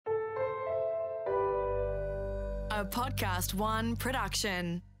A Podcast One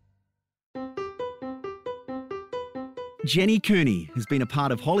production. Jenny Cooney has been a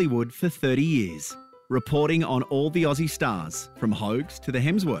part of Hollywood for 30 years, reporting on all the Aussie stars, from Hogs to the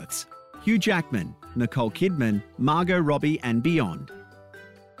Hemsworths, Hugh Jackman, Nicole Kidman, Margot Robbie and beyond.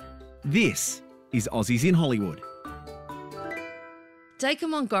 This is Aussies in Hollywood. Dacre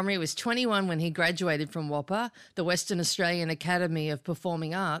Montgomery was 21 when he graduated from WAPA, the Western Australian Academy of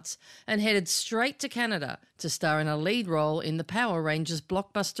Performing Arts, and headed straight to Canada to star in a lead role in the Power Rangers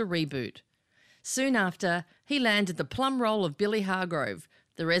blockbuster reboot. Soon after, he landed the plum role of Billy Hargrove,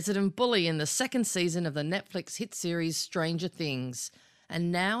 the resident bully in the second season of the Netflix hit series Stranger Things,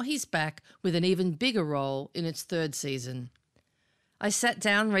 and now he's back with an even bigger role in its third season. I sat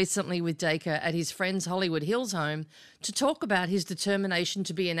down recently with Dacre at his friend's Hollywood Hills home to talk about his determination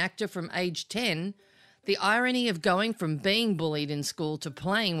to be an actor from age 10, the irony of going from being bullied in school to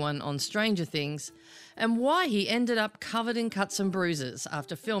playing one on Stranger Things, and why he ended up covered in cuts and bruises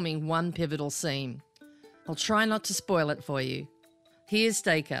after filming one pivotal scene. I'll try not to spoil it for you. Here's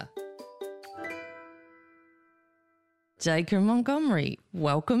Dacre. Dacre Montgomery,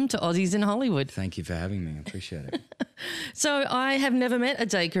 welcome to Aussies in Hollywood. Thank you for having me. I appreciate it. So I have never met a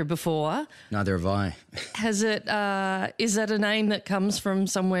Dacre before. Neither have I. Has it? Is that a name that comes from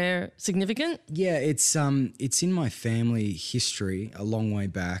somewhere significant? Yeah, it's in my family history a long way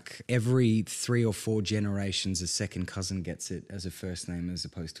back. Every 3 or 4 generations, a second cousin gets it as a first name as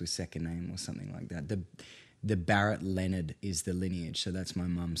opposed to a second name or something like that. The Barrett Leonard is the lineage, so that's my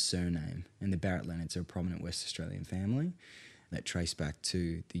mum's surname. And the Barrett Leonards are a prominent West Australian family that trace back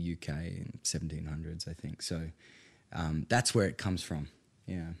to the UK in 1700s, I think. So that's where it comes from,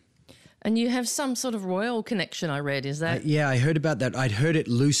 yeah. And you have some sort of royal connection, I read, is that? Yeah, I heard about that. I'd heard it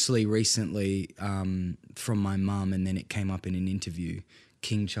loosely recently from my mum, and then it came up in an interview.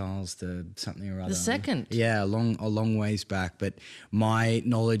 King Charles the something or other. The second? Yeah, a long ways back. But my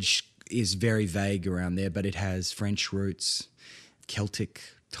knowledge is very vague around there, but it has French roots, Celtic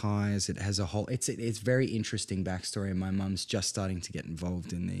ties. It has a whole. It's very interesting backstory, and my mum's just starting to get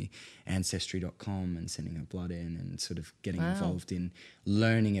involved in the Ancestry.com and sending her blood in and sort of getting involved in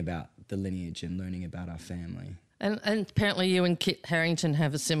learning about the lineage and learning about our family. And apparently you and Kit Harington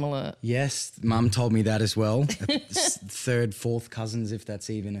have a similar... Yes, Mum told me that as well. Third, fourth cousins, if that's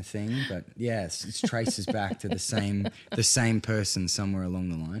even a thing. But yes, it traces back to the same person somewhere along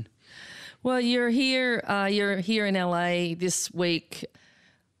the line. Well, you're here in LA this week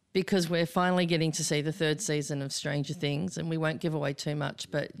because we're finally getting to see the third season of Stranger Things, and we won't give away too much,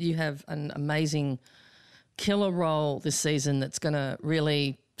 but you have an amazing killer role this season that's going to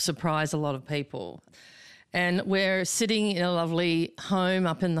really surprise a lot of people. And we're sitting in a lovely home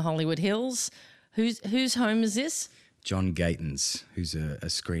up in the Hollywood Hills. Whose home is this? John Gatons, who's a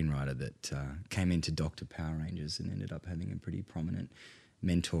screenwriter that came into Dr. Power Rangers and ended up having a pretty prominent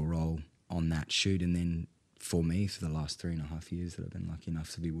mentor role on that shoot, and then for me for the last 3.5 years that I've been lucky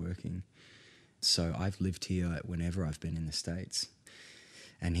enough to be working. So I've lived here whenever I've been in the States.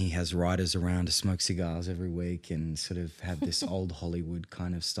 And he has writers around to smoke cigars every week and sort of have this old Hollywood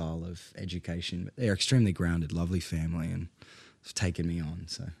kind of style of education. But they're extremely grounded, lovely family, and have taken me on,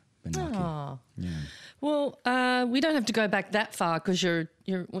 so been lucky. Oh. Yeah. Well, we don't have to go back that far because you're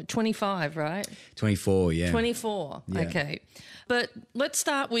 25, right? 24, yeah. 24, Yeah. Okay. But let's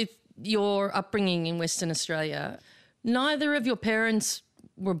start with your upbringing in Western Australia. Neither of your parents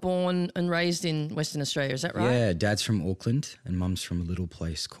were born and raised in Western Australia, is that right? Yeah, Dad's from Auckland and Mum's from a little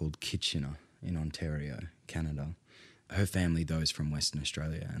place called Kitchener in Ontario, Canada. Her family, though, is from Western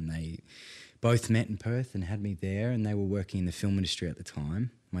Australia, and they both met in Perth and had me there, and they were working in the film industry at the time.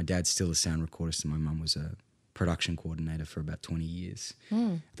 My dad's still a sound recordist and my mum was a production coordinator for about 20 years.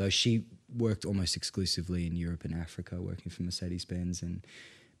 Though she worked almost exclusively in Europe and Africa, working for Mercedes-Benz and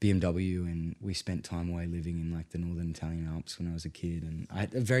BMW, and we spent time away living in like the Northern Italian Alps when I was a kid. And I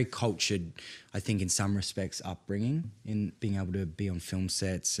had a very cultured, I think in some respects, upbringing in being able to be on film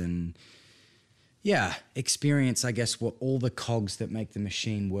sets and, yeah, experience, I guess, what all the cogs that make the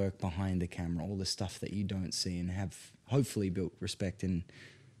machine work behind the camera, all the stuff that you don't see, and have hopefully built respect and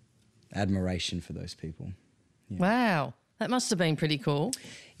admiration for those people. Yeah. Wow. That must have been pretty cool.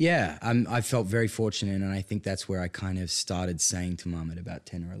 Yeah, I felt very fortunate, and I think that's where I kind of started saying to Mum at about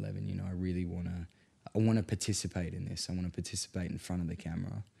 10 or 11, you know, I really want to participate in this. I want to participate in front of the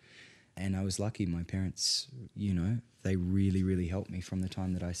camera. And I was lucky. My parents, you know, they really, really helped me from the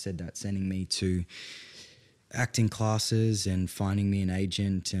time that I said that, sending me to acting classes and finding me an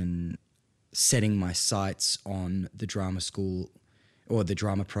agent and setting my sights on the drama school or the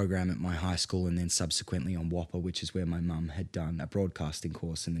drama program at my high school, and then subsequently on WAPA, which is where my mum had done a broadcasting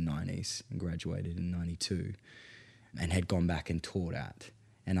course in the 90s and graduated in 92. and had gone back and taught at.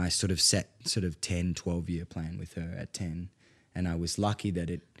 And I sort of set 10, 12-year plan with her at 10. And I was lucky that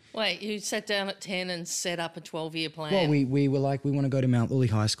it... Wait, you sat down at 10 and set up a 12-year plan? Well, we were like, we want to go to Mount Lawley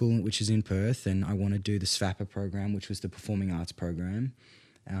High School, which is in Perth, and I want to do the SVAPA program, which was the Performing Arts program.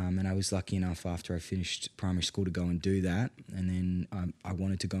 And I was lucky enough after I finished primary school to go and do that. And then I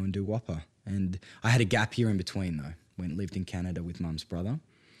wanted to go and do WAPA. And I had a gap year in between, though. Lived in Canada with Mum's brother,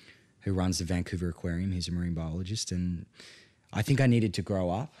 who runs the Vancouver Aquarium. He's a marine biologist. And I think I needed to grow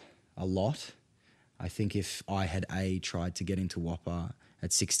up a lot. I think if I had tried to get into WAPA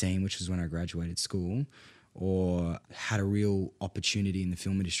at 16, which was when I graduated school, or had a real opportunity in the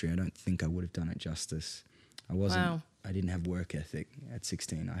film industry, I don't think I would have done it justice. I didn't have work ethic at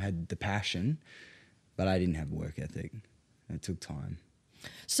 16. I had the passion, but I didn't have work ethic. It took time.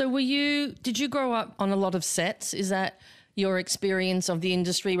 So did you grow up on a lot of sets? Is that your experience of the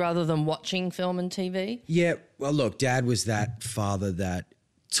industry rather than watching film and TV? Yeah, well, look, Dad was that father that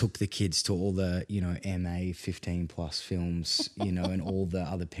took the kids to all the, MA 15 plus films, and all the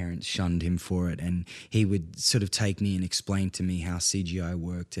other parents shunned him for it. And he would sort of take me and explain to me how CGI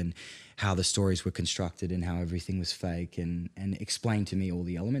worked and how the stories were constructed and how everything was fake, and explain to me all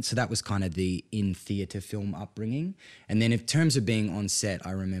the elements. So that was kind of the in-theatre film upbringing. And then in terms of being on set,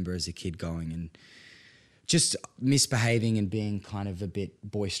 I remember as a kid going and just misbehaving and being kind of a bit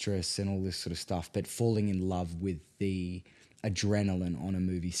boisterous and all this sort of stuff, but falling in love with the adrenaline on a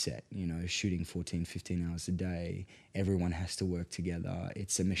movie set, shooting 14, 15 hours a day. Everyone has to work together.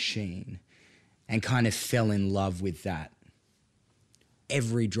 It's a machine. And kind of fell in love with that.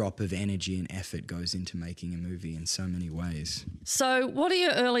 Every drop of energy and effort goes into making a movie in so many ways. So what are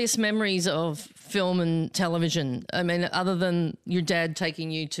your earliest memories of film and television? I mean, other than your dad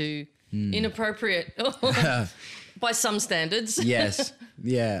taking you to inappropriate, by some standards. Yes,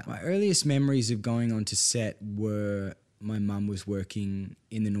 yeah. My earliest memories of going onto set were my mum was working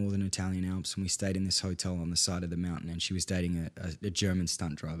in the northern Italian Alps, and we stayed in this hotel on the side of the mountain, and she was dating a German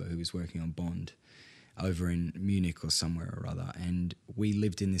stunt driver who was working on Bond over in Munich or somewhere or other. And we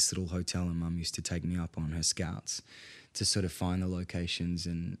lived in this little hotel, and Mum used to take me up on her scouts to sort of find the locations.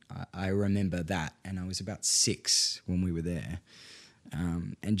 And I remember that, and I was about 6 when we were there,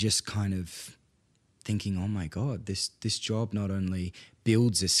 and just kind of thinking, oh my God, this job not only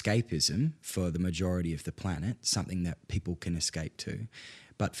builds escapism for the majority of the planet, something that people can escape to,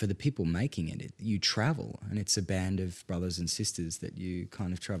 but for the people making it, you travel, and it's a band of brothers and sisters that you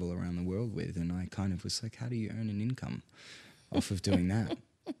kind of travel around the world with. And I kind of was like, how do you earn an income off of doing that?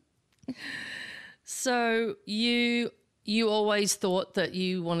 So you always thought that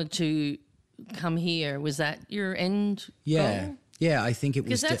you wanted to come here. Was that your end goal? Yeah, I think it was.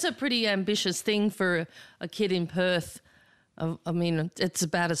 Because that's a pretty ambitious thing for a kid in Perth. I mean, it's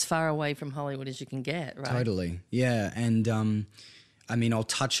about as far away from Hollywood as you can get, right? Totally, yeah. And I mean, I'll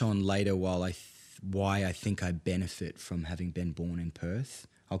touch on later why I think I benefit from having been born in Perth.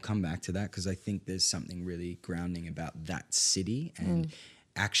 I'll come back to that because I think there's something really grounding about that city and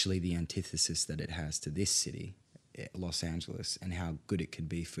actually the antithesis that it has to this city, Los Angeles, and how good it can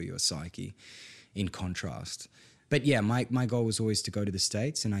be for your psyche in contrast. But yeah, my goal was always to go to the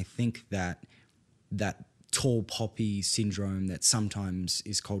States, and I think that tall poppy syndrome that sometimes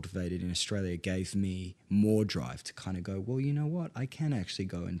is cultivated in Australia gave me more drive to kind of go, well, you know what, I can actually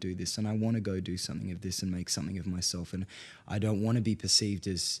go and do this, and I want to go do something of this and make something of myself, and I don't want to be perceived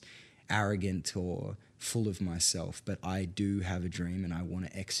as arrogant or full of myself, but I do have a dream and I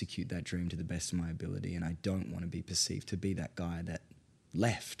want to execute that dream to the best of my ability, and I don't want to be perceived to be that guy that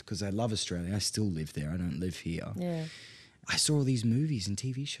left, because I love Australia. I still live there. I don't live here. Yeah. I saw all these movies and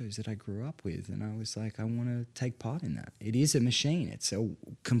TV shows that I grew up with, and I was like, I want to take part in that. It is a machine. It's a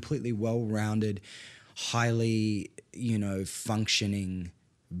completely well-rounded, highly, functioning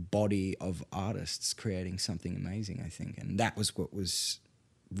body of artists creating something amazing, I think. And that was what was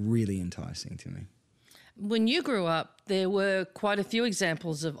really enticing to me. When you grew up, there were quite a few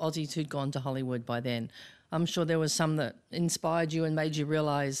examples of Aussies who'd gone to Hollywood by then. I'm sure there was some that inspired you and made you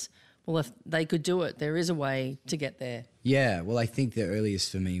realise, well, if they could do it, there is a way to get there. Yeah, well, I think the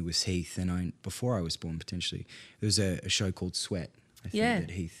earliest for me was Heath, and before I was born, potentially. There was a show called Sweat, I think,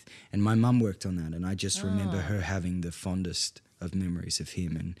 at Heath. And my mum worked on that, and I just remember her having the fondest of memories of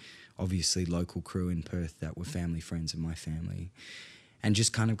him, and obviously local crew in Perth that were family friends of my family. And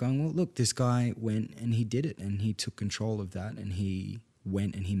just kind of going, well, look, this guy went and he did it, and he took control of that, and he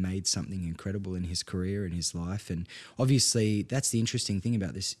went and he made something incredible in his career and his life. And obviously that's the interesting thing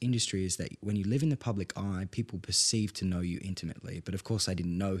about this industry, is that when you live in the public eye, people perceive to know you intimately. But of course I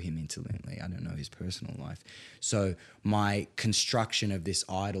didn't know him intimately. I don't know his personal life. So my construction of this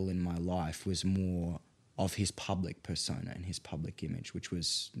idol in my life was more of his public persona and his public image, which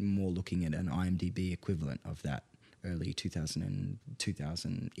was more looking at an IMDb equivalent of that early 2000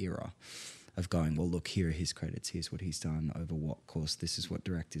 era of going, well, look, here are his credits, here's what he's done over what course, this is what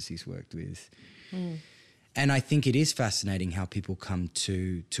directors he's worked with. And I think it is fascinating how people come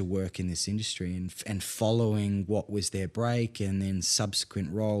to work in this industry and following what was their break and then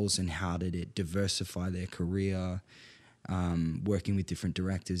subsequent roles and how did it diversify their career, working with different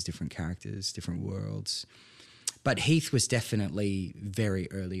directors, different characters, different worlds. But Heath was definitely very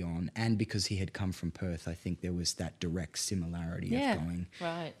early on, and because he had come from Perth, I think there was that direct similarity of going,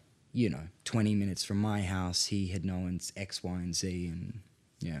 right. 20 minutes from my house, he had known X, Y, and Z, and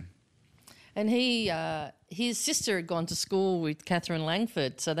yeah. And his sister had gone to school with Catherine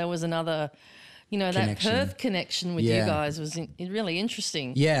Langford, so there was another, that Perth connection with you guys was really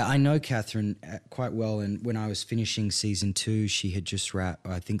interesting. Yeah, I know Catherine quite well, and when I was finishing season 2, she had just wrapped,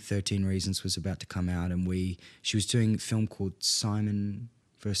 I think 13 Reasons was about to come out, and she was doing a film called Simon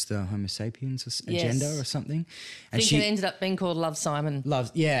versus the Homo sapiens agenda or something. And I think it ended up being called Love, Simon.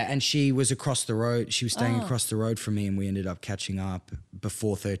 And she was across the road. She was staying across the road from me, and we ended up catching up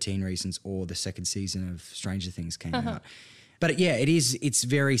before 13 Reasons or the second season of Stranger Things came out. But yeah, it's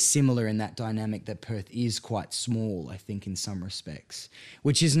very similar in that dynamic that Perth is quite small, I think, in some respects,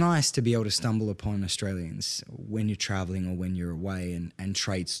 which is nice to be able to stumble upon Australians when you're traveling or when you're away and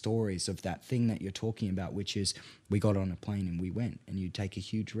trade stories of that thing that you're talking about, which is we got on a plane and we went, and you take a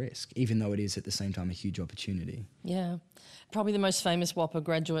huge risk, even though it is at the same time a huge opportunity. Yeah. Probably the most famous Whopper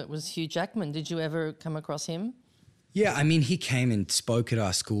graduate was Hugh Jackman. Did you ever come across him? Yeah, I mean, he came and spoke at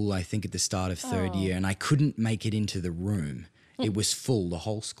our school, I think, at the start of third year, and I couldn't make it into the room. It was full. The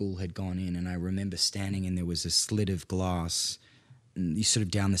whole school had gone in, and I remember standing, and there was a slit of glass sort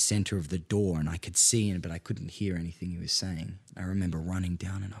of down the centre of the door, and I could see in it, but I couldn't hear anything he was saying. I remember running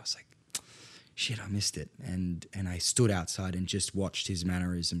down, and I was like, shit, I missed it. And I stood outside and just watched his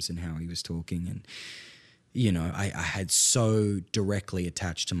mannerisms and how he was talking, and I had so directly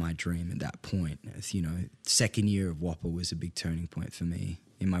attached to my dream at that point. Second year of Whopper was a big turning point for me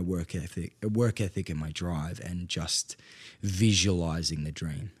in my work ethic and my drive, and just visualising the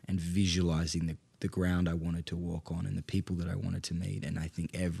dream and visualising the ground I wanted to walk on and the people that I wanted to meet. And I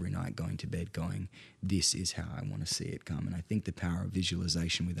think every night going to bed going, this is how I want to see it come. And I think the power of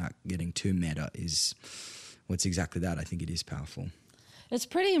visualisation without getting too meta is what's exactly that. I think it is powerful. It's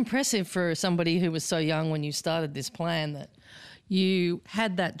pretty impressive for somebody who was so young when you started this plan that you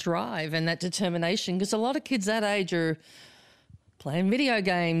had that drive and that determination, because a lot of kids that age are playing video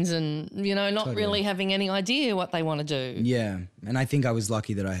games and, not really having any idea what they want to do. Yeah, and I think I was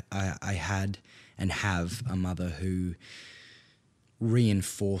lucky that I had and have a mother who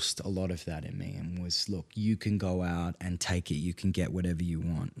reinforced a lot of that in me and was, look, you can go out and take it, you can get whatever you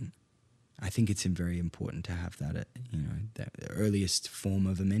want. I think it's very important to have that, that earliest form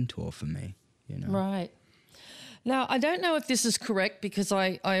of a mentor for me, Right. Now, I don't know if this is correct, because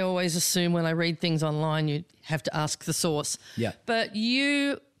I always assume when I read things online you have to ask the source. Yeah. But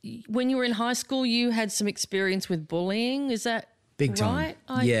when you were in high school, you had some experience with bullying. Is that big time?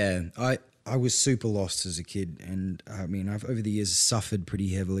 Right? Yeah. I was super lost as a kid, and I mean, I've over the years suffered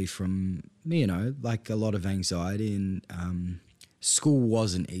pretty heavily from, like a lot of anxiety, and school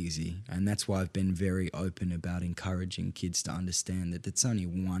wasn't easy, and that's why I've been very open about encouraging kids to understand that it's only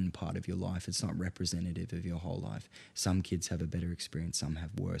one part of your life. It's not representative of your whole life. Some kids have a better experience, some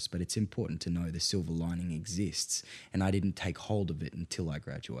have worse, but it's important to know the silver lining exists, and I didn't take hold of it until I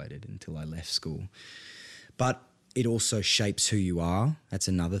graduated, until I left school. But it also shapes who you are. That's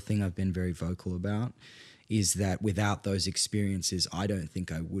another thing I've been very vocal about, is that without those experiences, I don't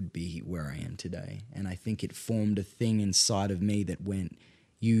think I would be where I am today. And I think it formed a thing inside of me that went,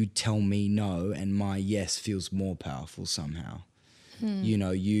 you tell me no, and my yes feels more powerful somehow.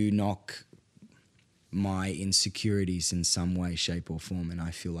 You knock my insecurities in some way, shape or form, and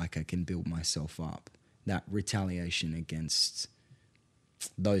I feel like I can build myself up. That retaliation against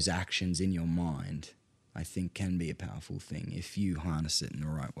those actions in your mind, I think, can be a powerful thing if you harness it in the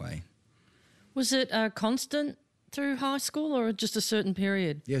right way. Was it constant through high school or just a certain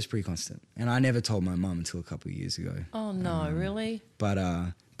period? Yeah, it was pretty constant. And I never told my mum until a couple of years ago. Oh, no, really? But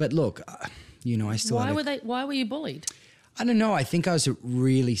look, I still Why were you bullied? I don't know. I think I was a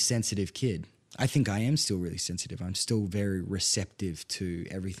really sensitive kid. I think I am still really sensitive. I'm still very receptive to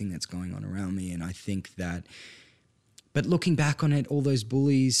everything that's going on around me. And I think that, but looking back on it, all those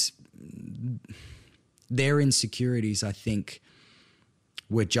bullies, their insecurities, I think,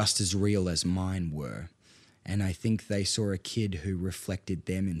 were just as real as mine were. And I think they saw a kid who reflected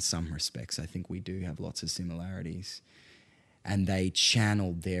them in some respects. I think we do have lots of similarities. and they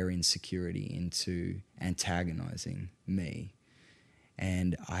channeled their insecurity into antagonizing me.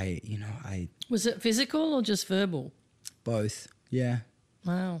 And I Was it physical or just verbal? both, yeah.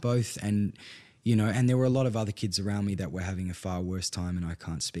 Wow. Both. And, and there were a lot of other kids around me that were having a far worse time, and I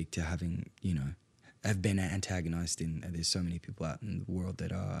can't speak to having, have been antagonized there's so many people out in the world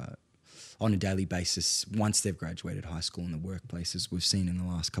that are on a daily basis, once they've graduated high school, in the workplaces. We've seen in the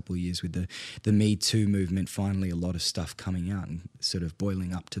last couple of years with the Me Too movement, finally a lot of stuff coming out and sort of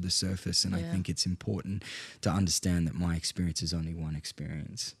boiling up to the surface. And I think it's important to understand that my experience is only one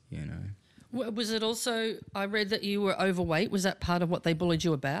experience, Was it also, I read that you were overweight. Was that part of what they bullied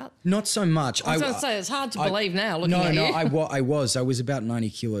you about? Not so much. I was going to say, it's hard to believe now looking at you. I was about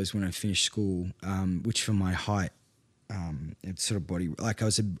 90 kilos when I finished school, which for my height, it's sort of body, like I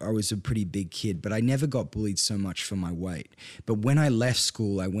was a pretty big kid, but I never got bullied so much for my weight. But when I left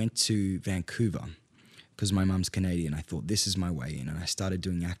school, I went to Vancouver because my mum's Canadian. I thought, this is my way in, and I started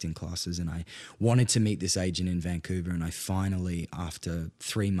doing acting classes, and I wanted to meet this agent in Vancouver, and I finally, after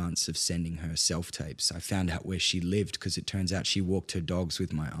 3 months of sending her self-tapes, I found out where she lived, because it turns out she walked her dogs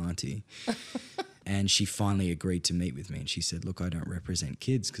with my auntie. And she finally agreed to meet with me, and she said, look, I don't represent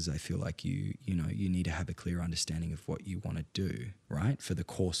kids because I feel like you need to have a clear understanding of what you want to do, right, for the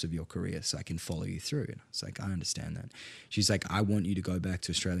course of your career, so I can follow you through. And I was like, I understand that. She's like, I want you to go back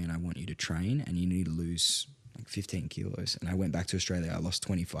to Australia and I want you to train, and you need to lose like 15 kilos. And I went back to Australia. I lost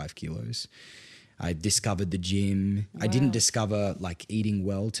 25 kilos. I discovered the gym. Wow. I didn't discover like eating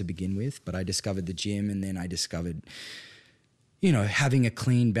well to begin with, but I discovered the gym, and then I discovered having a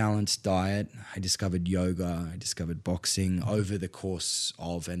clean, balanced diet. I discovered yoga. I discovered boxing over the course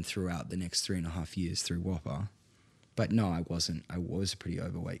of and throughout the next 3.5 years through WAPA. But no, I wasn't. I was a pretty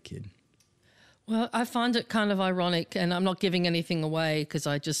overweight kid. Well, I find it kind of ironic, and I'm not giving anything away because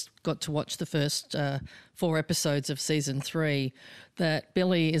I just got to watch the first 4 episodes of season 3, that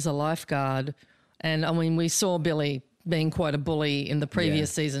Billy is a lifeguard. And I mean, we saw Billy being quite a bully in the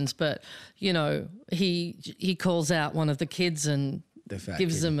previous seasons, but he calls out one of the kids and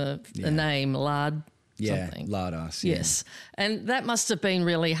gives them a name, Lard. Something. Lardass. Yes, and that must have been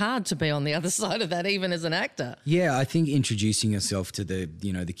really hard to be on the other side of that, even as an actor. Yeah, I think introducing yourself to the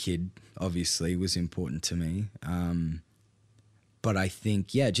kid obviously was important to me. But I think,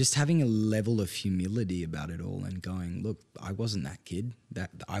 just having a level of humility about it all and going, look, I wasn't that kid.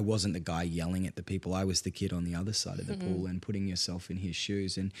 I wasn't the guy yelling at the people. I was the kid on the other side of the pool, and putting yourself in his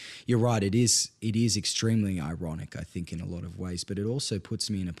shoes. And you're right, it is extremely ironic, I think, in a lot of ways. But it also puts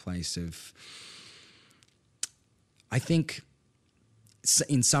me in a place of, I think,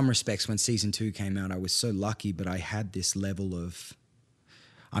 in some respects, when season 2 came out, I was so lucky, but I had this level of,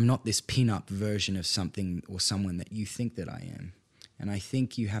 I'm not this pin-up version of something or someone that you think that I am. And I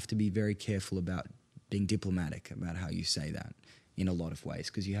think you have to be very careful about being diplomatic about how you say that in a lot of ways,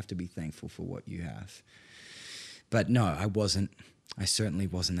 because you have to be thankful for what you have. But no, I certainly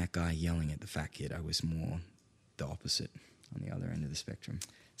wasn't that guy yelling at the fat kid. I was more the opposite on the other end of the spectrum.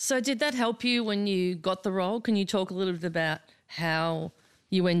 So did that help you when you got the role? Can you talk a little bit about how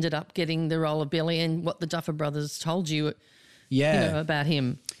you ended up getting the role of Billy and what the Duffer Brothers told you, about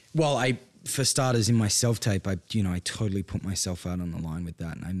him? Well, for starters, in my self-tape, I totally put myself out on the line with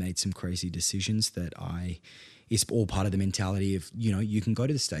that, and I made some crazy decisions that it's all part of the mentality of, you can go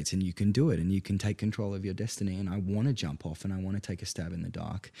to the States and you can do it and you can take control of your destiny, and I want to jump off and I want to take a stab in the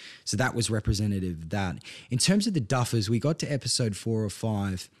dark. So that was representative of that. In terms of the Duffers, we got to episode 4 or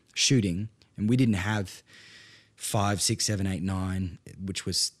 5 shooting, and we didn't have 5, 6, 7, 8, 9, which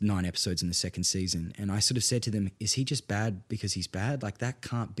was 9 episodes in the second season. And I sort of said to them, is he just bad because he's bad? Like, that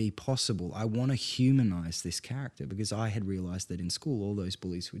can't be possible. I want to humanize this character, because I had realized that in school, all those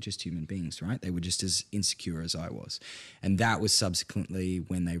bullies were just human beings, right? They were just as insecure as I was. And that was subsequently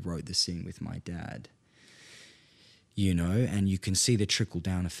when they wrote the scene with my dad. And you can see the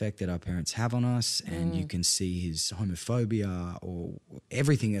trickle-down effect that our parents have on us, and you can see his homophobia or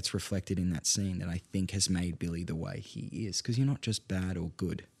everything that's reflected in that scene that I think has made Billy the way he is. Because you're not just bad or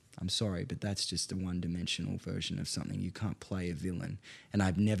good. I'm sorry, but that's just a one-dimensional version of something. You can't play a villain. And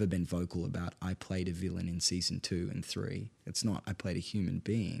I've never been vocal about I played a villain in season 2 and 3. It's not I played a human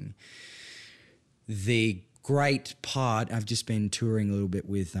being. The great part, I've just been touring a little bit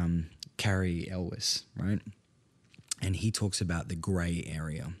with Carrie Elwes, right? And he talks about the grey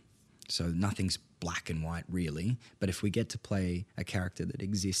area. So nothing's black and white, really. But if we get to play a character that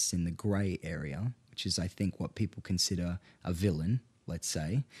exists in the grey area, which is, I think, what people consider a villain, let's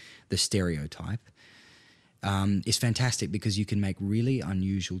say, the stereotype, is fantastic because you can make really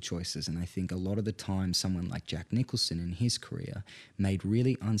unusual choices. And I think a lot of the time someone like Jack Nicholson in his career made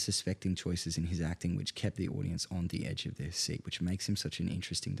really unsuspecting choices in his acting which kept the audience on the edge of their seat, which makes him such an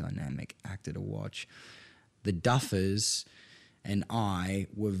interesting, dynamic actor to watch. The Duffers and I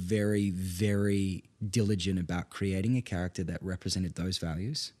were very, very diligent about creating a character that represented those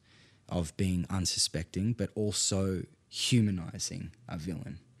values of being unsuspecting but also humanizing a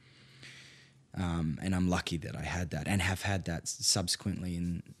villain. And I'm lucky that I had that and have had that subsequently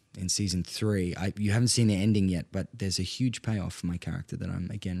in season 3. You haven't seen the ending yet, but there's a huge payoff for my character that I'm,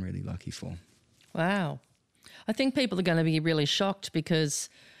 again, really lucky for. Wow. I think people are going to be really shocked because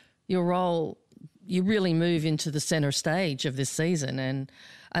your role, you really move into the centre stage of this season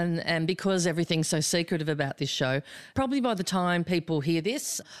and because everything's so secretive about this show, probably by the time people hear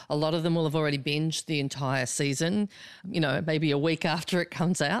this, a lot of them will have already binged the entire season, maybe a week after it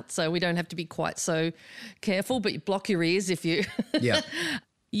comes out. So we don't have to be quite so careful, but block your ears if you... Yeah.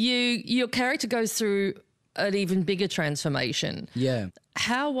 Your character goes through an even bigger transformation. Yeah.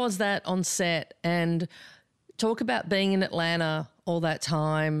 How was that on set? And talk about being in Atlanta all that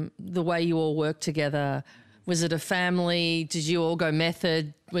time, the way you all worked together. Was it a family? Did you all go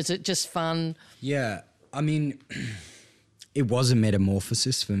method? Was it just fun? Yeah, I mean, it was a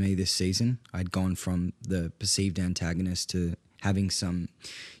metamorphosis for me this season. I'd gone from the perceived antagonist to having some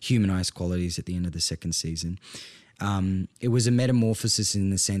humanized qualities at the end of the second season. It was a metamorphosis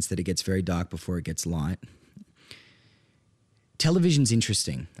in the sense that it gets very dark before it gets light. Television's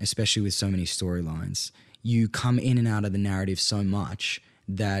interesting, especially with so many storylines. You come in and out of the narrative so much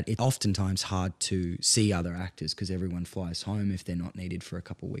that it's oftentimes hard to see other actors because everyone flies home if they're not needed for a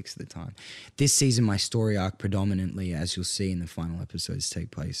couple of weeks at a time. This season, my story arc predominantly, as you'll see in the final episodes,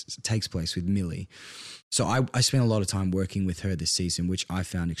 takes place with Millie. So I spent a lot of time working with her this season, which I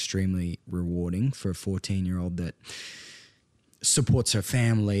found extremely rewarding for a 14-year-old that supports her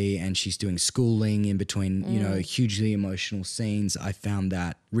family and she's doing schooling in between, hugely emotional scenes. I found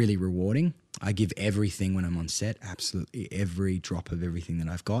that really rewarding. I give everything when I'm on set, absolutely every drop of everything that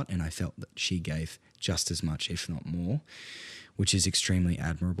I've got, and I felt that she gave just as much, if not more, which is extremely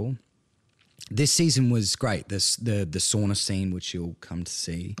admirable. This season was great. The sauna scene, which you'll come to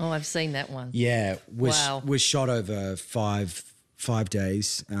see. Oh, I've seen that one. Yeah, Wow. was shot over five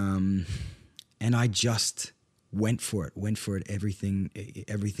days, and I just went for it, everything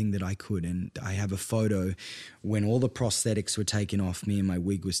that I could. And I have a photo when all the prosthetics were taken off me and my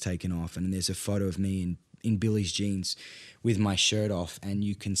wig was taken off, and there's a photo of me in Billy's jeans with my shirt off, and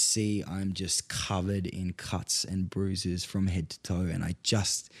you can see I'm just covered in cuts and bruises from head to toe, and I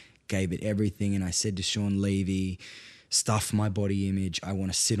just gave it everything. And I said to Sean Levy, stuff my body image. I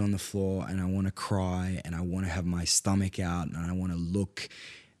want to sit on the floor and I want to cry and I want to have my stomach out and I want to look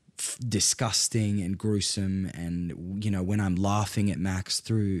disgusting and gruesome. And when I'm laughing at Max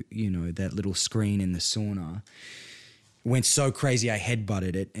through that little screen in the sauna, went so crazy I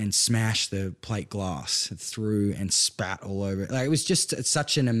headbutted it and smashed the plate glass through and spat all over it. Like, it was just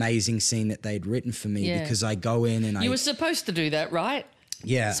such an amazing scene that they'd written for me. Yeah. Because I go in and you were supposed to do that, right?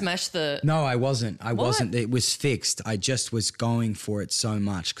 Yeah. Smash the... No, I wasn't. I wasn't. It was fixed. I just was going for it so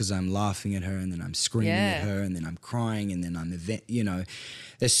much because I'm laughing at her and then I'm screaming at her and then I'm crying and then I'm,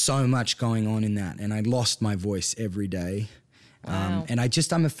 there's so much going on in that. And I lost my voice every day. Wow. And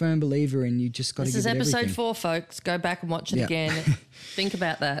I'm a firm believer in you just got to give it everything. This is episode 4, folks. Go back and watch it again. Think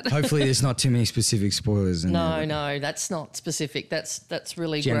about that. Hopefully there's not too many specific spoilers in there. No, that's not specific. That's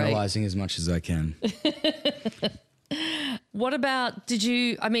really generalizing as much as I can. What about,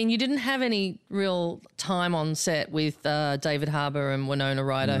 you didn't have any real time on set with David Harbour and Winona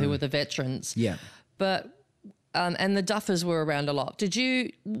Ryder, who were the veterans. Yeah. But, and the Duffers were around a lot.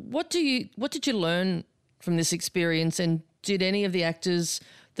 What did you learn from this experience, and did any of the actors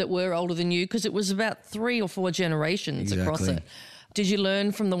that were older than you, because it was about 3 or 4 generations across it, did you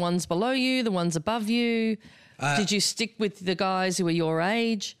learn from the ones below you, the ones above you? Did you stick with the guys who were your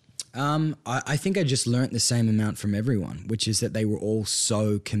age? I think I just learnt the same amount from everyone, which is that they were all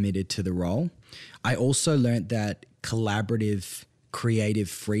so committed to the role. I also learnt that collaborative, creative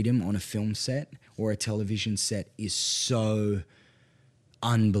freedom on a film set or a television set is so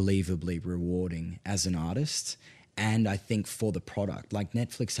unbelievably rewarding as an artist. And I think for the product, like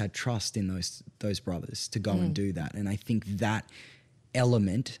Netflix had trust in those brothers to go and do that. And I think that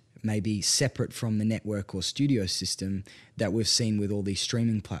element may be separate from the network or studio system that we've seen with all these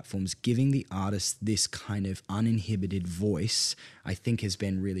streaming platforms, giving the artist this kind of uninhibited voice, I think has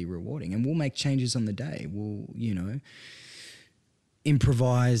been really rewarding. And we'll make changes on the day. We'll,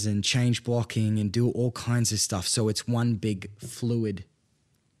 improvise and change blocking and do all kinds of stuff. So it's one big fluid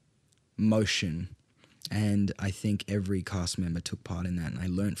motion And I think every cast member took part in that, and I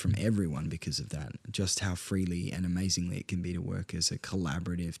learned from everyone because of that, just how freely and amazingly it can be to work as a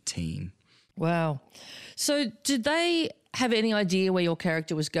collaborative team. Wow. So did they have any idea where your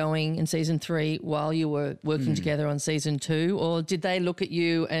character was going in season 3 while you were working together on season 2? Or did they look at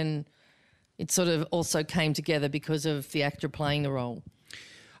you and it sort of also came together because of the actor playing the role?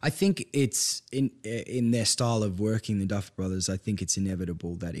 I think it's in their style of working, the Duffer Brothers, I think it's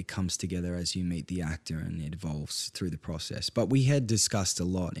inevitable that it comes together as you meet the actor and it evolves through the process. But we had discussed a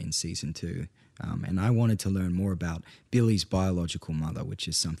lot in season 2, and I wanted to learn more about Billy's biological mother, which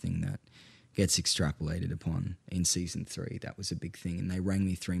is something that gets extrapolated upon in season 3. That was a big thing. And they rang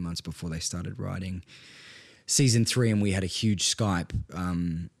me 3 months before they started writing season 3, and we had a huge Skype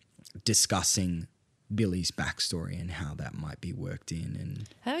discussing Billy's backstory and how that might be worked in. And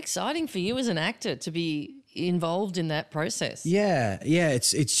how exciting for you as an actor to be involved in that process. Yeah,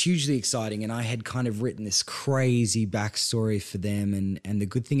 it's hugely exciting. And I had kind of written this crazy backstory for them. And the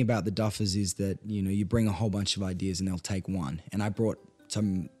good thing about the Duffers is that, you know, you bring a whole bunch of ideas and they'll take one. And I brought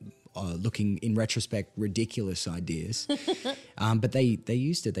some looking in retrospect ridiculous ideas, but they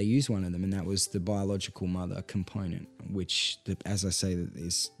used it. They used one of them, and that was the biological mother component, which, as I say,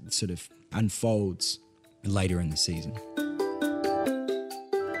 is sort of unfolds later in the season.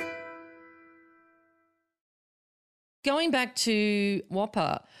 Going back to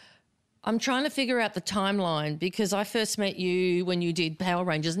Whopper, I'm trying to figure out the timeline because I first met you when you did Power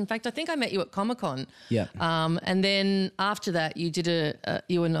Rangers. In fact, I think I met you at Comic-Con. Yeah. And then after that, you did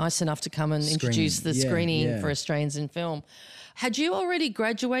you were nice enough to come and introduce the screening for Australians in Film. Had you already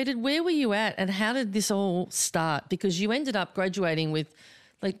graduated? Where were you at, and how did this all start? Because you ended up graduating with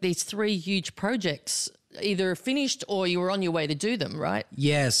like these 3 huge projects, either finished or you were on your way to do them, right?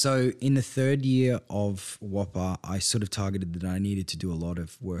 Yeah, so in the 3rd year of Whopper, I sort of targeted that I needed to do a lot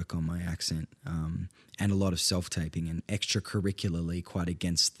of work on my accent and a lot of self-taping, and extracurricularly, quite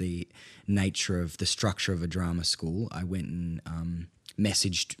against the nature of the structure of a drama school, I went and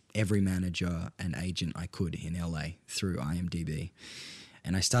messaged every manager and agent I could in LA through IMDb.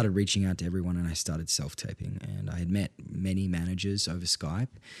 And I started reaching out to everyone, and I started self-taping. And I had met many managers over Skype.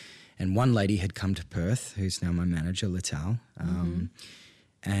 And one lady had come to Perth, who's now my manager, Lital.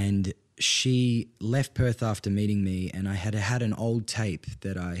 And she left Perth after meeting me, and I had an old tape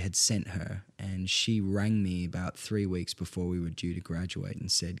that I had sent her. And she rang me about 3 weeks before we were due to graduate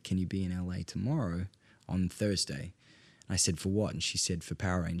and said, "Can you be in LA tomorrow on Thursday?" And I said, "For what?" And she said, "For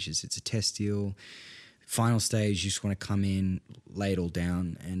Power Rangers. It's a test deal. Final stage, you just want to come in, lay it all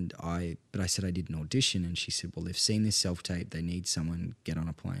down." But I said I did an audition, and she said, "Well, they've seen this self-tape. They need someone, get on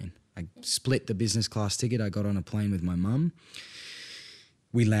a plane." I split the business class ticket. I got on a plane with my mum.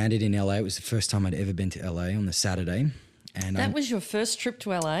 We landed in LA. It was the first time I'd ever been to LA on the Saturday. And that was your first trip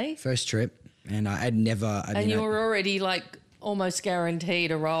to LA? First trip. And I'd never... you were already like almost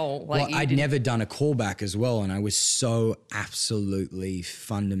guaranteed a role. I'd never done a callback as well, and I was so absolutely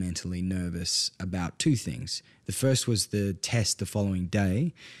fundamentally nervous about 2 things. The first was the test the following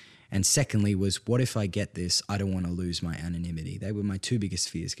day, and secondly was, what if I get this? I don't want to lose my anonymity. They were my 2 biggest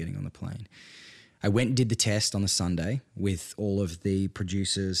fears getting on the plane. I went and did the test on the Sunday with all of the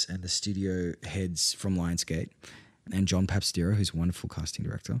producers and the studio heads from Lionsgate and John Papstira, who's a wonderful casting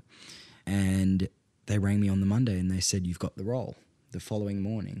director, and they rang me on the Monday and they said, "You've got the role," the following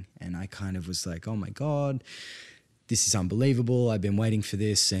morning. And I kind of was like, oh my God, this is unbelievable. I've been waiting for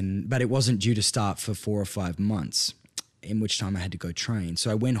this. But it wasn't due to start for 4 or 5 months, in which time I had to go train.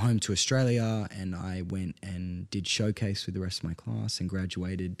 So I went home to Australia, and I went and did showcase with the rest of my class and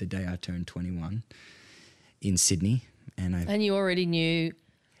graduated the day I turned 21 in Sydney. And you already knew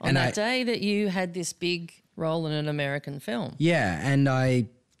on that day that you had this big role in an American film. Yeah, and I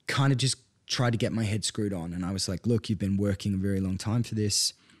kind of just tried to get my head screwed on, and I was like, look, you've been working a very long time for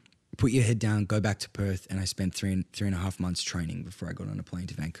this. Put your head down, go back to Perth. And I spent three and a half months training before I got on a plane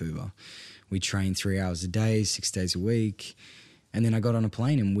to Vancouver. We trained 3 hours a day, 6 days a week. And then I got on a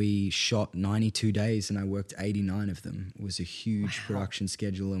plane and we shot 92 days and I worked 89 of them. It was a huge production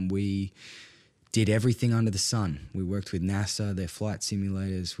schedule, and we did everything under the sun. We worked with NASA, their flight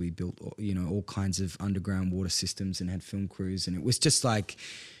simulators. We built, all kinds of underground water systems and had film crews. And it was just like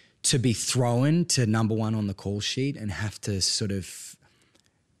to be thrown to number 1 on the call sheet and have to sort of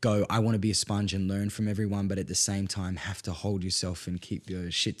go, I want to be a sponge and learn from everyone, but at the same time have to hold yourself and keep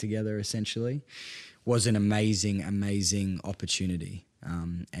your shit together, essentially, was an amazing, amazing opportunity,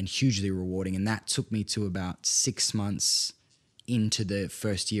 and hugely rewarding. And that took me to about 6 months into the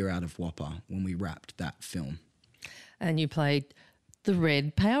first year out of Whopper when we wrapped that film. And you played the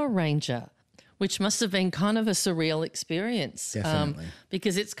Red Power Ranger. Which must have been kind of a surreal experience. Definitely.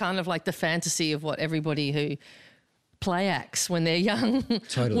 Because it's kind of like the fantasy of what everybody who play acts when they're young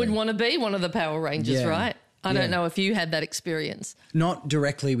would want to be one of the Power Rangers, right? I don't know if you had that experience. Not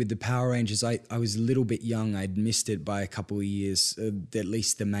directly with the Power Rangers. I was a little bit young. I'd missed it by a couple of years, at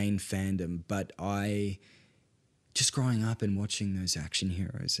least the main fandom. But just growing up and watching those action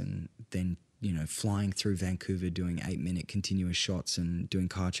heroes and then, you know, flying through Vancouver doing 8-minute continuous shots and doing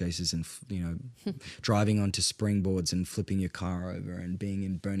car chases and, you know, driving onto springboards and flipping your car over and being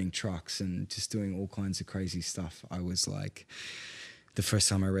in burning trucks and just doing all kinds of crazy stuff. I was like, the first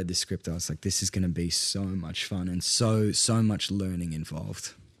time I read the script, I was like, this is going to be so much fun and so much learning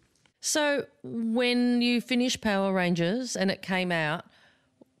involved. So when you finished Power Rangers and it came out,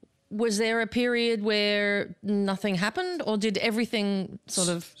 was there a period where nothing happened or did everything sort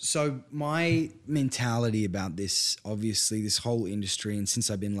of... So my mentality about this, obviously this whole industry, and since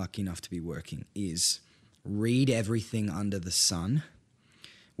I've been lucky enough to be working, is read everything under the sun.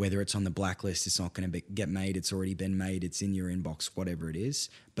 Whether it's on the blacklist, it's not going to get made, it's already been made, it's in your inbox, whatever it is.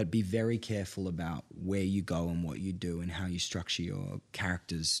 But be very careful about where you go and what you do and how you structure your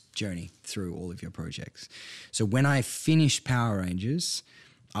character's journey through all of your projects. So when I finished Power Rangers,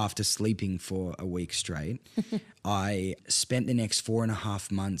 after sleeping for a week straight, I spent the next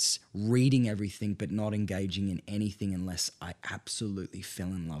 4.5 months reading everything but not engaging in anything unless I absolutely fell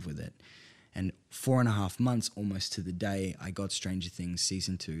in love with it. And 4.5 months, almost to the day, I got Stranger Things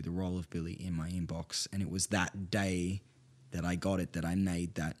Season 2, The Role of Billy, in my inbox. And it was that day that I got it that I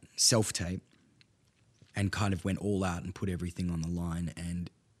made that self-tape and kind of went all out and put everything on the line. And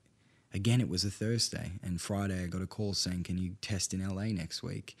again, it was a Thursday. And Friday I got a call saying, can you test in LA next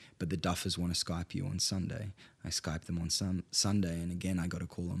week? But the Duffers want to Skype you on Sunday. I Skyped them on Sunday. And again, I got a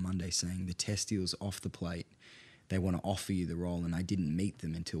call on Monday saying the test deal's off the plate. They want to offer you the role, and I didn't meet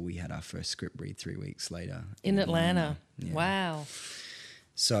them until we had our first script read 3 weeks later. In Atlanta. Yeah. Wow.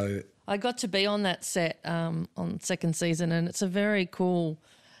 So I got to be on that set on second season, and it's a very cool,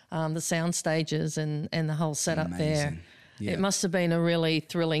 the sound stages and the whole setup there. Yeah. It must have been a really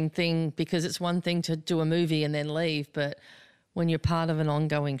thrilling thing because it's one thing to do a movie and then leave, but when you're part of an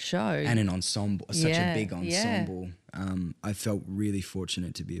ongoing show. And an ensemble, such a big ensemble. I felt really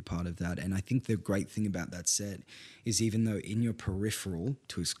fortunate to be a part of that. And I think the great thing about that set is even though in your peripheral,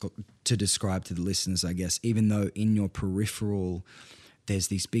 to describe to the listeners, I guess, even though in your peripheral there's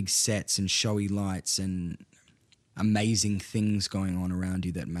these big sets and showy lights and amazing things going on around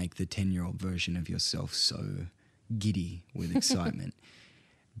you that make the 10-year-old version of yourself so giddy with excitement.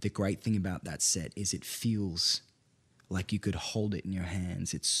 The great thing about that set is it feels like you could hold it in your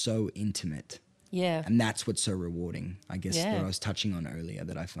hands. It's so intimate. Yeah. And that's what's so rewarding, I guess, what I was touching on earlier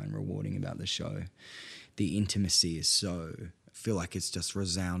that I find rewarding about the show. The intimacy is so, I feel like it's just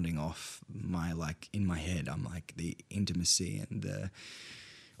resounding off my, like, in my head. I'm like, the intimacy and the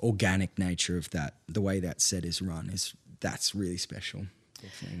organic nature of that, the way that set is run, that's really special.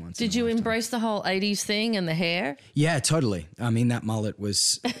 Did you embrace the whole 80s thing and the hair? Yeah, totally. I mean, that mullet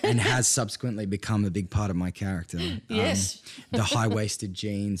was and has subsequently become a big part of my character. Yes. The high-waisted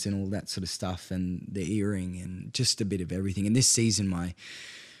jeans and all that sort of stuff and the earring and just a bit of everything. And this season my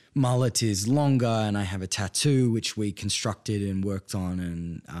mullet is longer and I have a tattoo which we constructed and worked on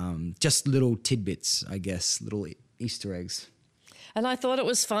and just little tidbits, I guess, little Easter eggs. And I thought it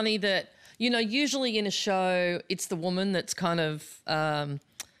was funny that, you know, usually in a show, it's the woman that's kind of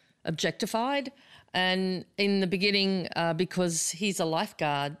objectified. And in the beginning, because he's a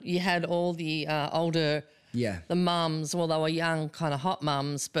lifeguard, you had all the older, the mums, well, they were young, kind of hot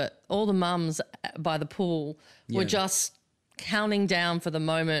mums, but all the mums by the pool were just counting down for the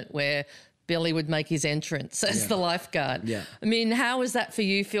moment where Billy would make his entrance as the lifeguard. Yeah. I mean, how was that for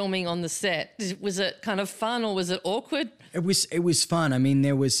you filming on the set? Was it kind of fun or was it awkward? It was fun. I mean,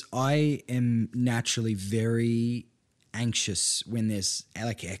 I am naturally very anxious when there's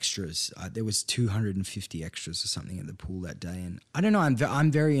like extras. There was 250 extras or something at the pool that day, and I don't know.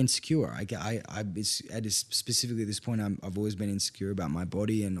 I'm very insecure. Specifically at this point, I've always been insecure about my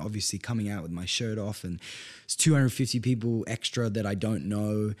body, and obviously coming out with my shirt off, and it's 250 people extra that I don't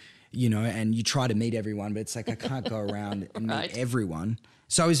know. You know, and you try to meet everyone, but it's like I can't go around and meet everyone.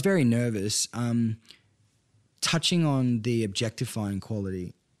 So I was very nervous. Touching on the objectifying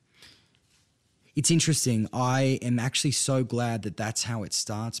quality, it's interesting. I am actually so glad that that's how it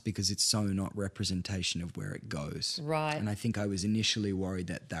starts because it's so not representation of where it goes. Right. And I think I was initially worried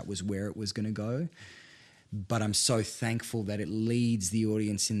that that was where it was going to go. But I'm so thankful that it leads the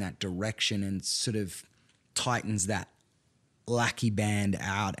audience in that direction and sort of tightens that lackey band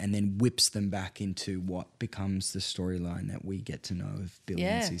out and then whips them back into what becomes the storyline that we get to know of Billy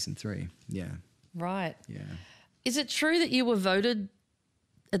in season 3. Yeah. Right. Yeah. Is it true that you were voted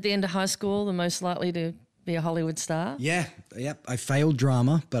at the end of high school the most likely to be a Hollywood star? Yeah. Yep. I failed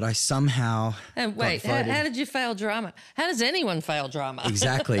drama, but I somehow And wait, got voted. how did you fail drama? How does anyone fail drama?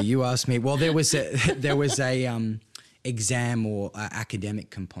 Exactly. You asked me. Well, there was a exam or academic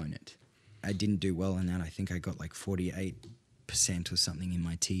component. I didn't do well in that. I think I got like 48% or something in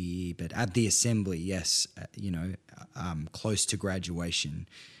my TE. But at the assembly, yes, close to graduation,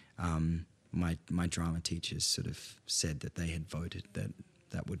 my drama teachers sort of said that they had voted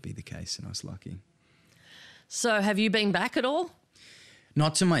that would be the case, and I was lucky. So have you been back at all?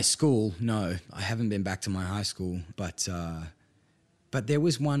 Not to my school, no. I haven't been back to my high school, but there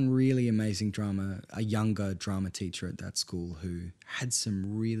was one really amazing a younger drama teacher at that school who had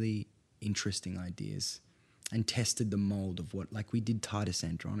some really interesting ideas and tested the mold of what, like we did Titus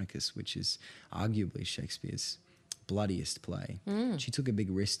Andronicus, which is arguably Shakespeare's bloodiest play. She took a big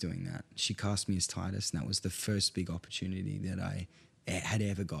risk doing that. She cast me as Titus, and that was the first big opportunity that I had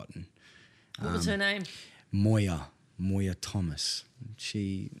ever gotten. What was her name? Moya Thomas.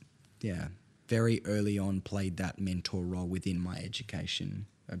 She, very early on played that mentor role within my education,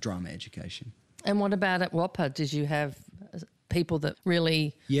 drama education. And what about at WAPA? Did you have people that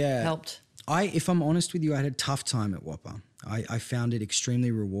really helped? If I'm honest with you, I had a tough time at WAPA. I found it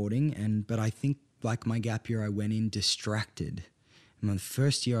extremely rewarding, but I think like my gap year, I went in distracted. And the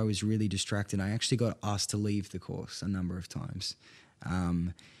first year I was really distracted. I actually got asked to leave the course a number of times.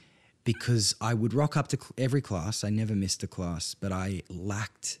 Because I would rock up to every class. I never missed a class, but I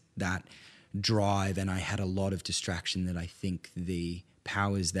lacked that drive, and I had a lot of distraction that I think the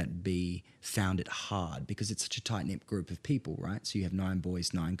powers that be found it hard, because it's such a tight-knit group of people, right? So you have 9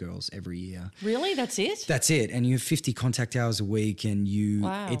 boys, 9 girls every year. Really? That's it? That's it. And you have 50 contact hours a week, and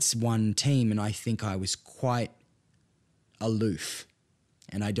Wow. It's one team, and I think I was quite aloof,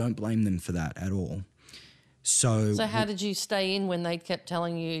 and I don't blame them for that at all. So how did you stay in when they kept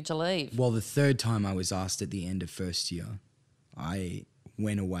telling you to leave? Well, the third time I was asked at the end of first year, I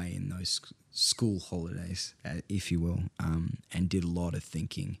went away in those school holidays, if you will, and did a lot of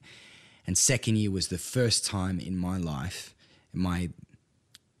thinking. And second year was the first time in my life, my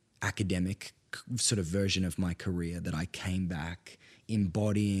academic sort of version of my career, that I came back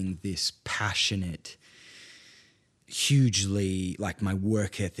embodying this passionate, hugely, like my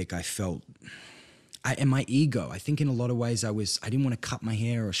work ethic, I felt... and my ego, I think in a lot of ways I didn't want to cut my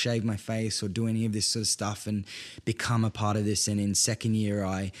hair or shave my face or do any of this sort of stuff and become a part of this. And in second year,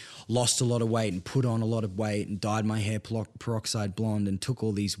 I lost a lot of weight and put on a lot of weight and dyed my hair peroxide blonde and took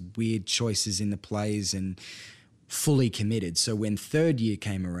all these weird choices in the plays and fully committed. So when third year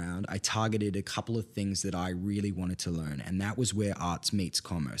came around, I targeted a couple of things that I really wanted to learn. And that was where arts meets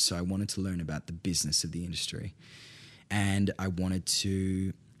commerce. So I wanted to learn about the business of the industry. And I wanted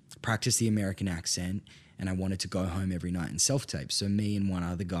to practice the American accent, and I wanted to go home every night and self-tape. So me and one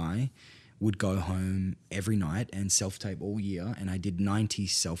other guy would go home every night and self-tape all year, and I did 90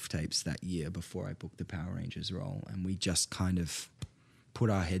 self-tapes that year before I booked the Power Rangers role. And we just kind of put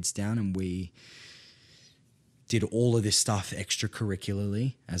our heads down and we did all of this stuff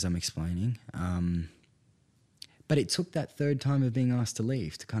extracurricularly, as I'm explaining. But it took that third time of being asked to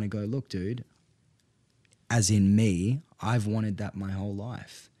leave to kind of go, look, dude, as in me, I've wanted that my whole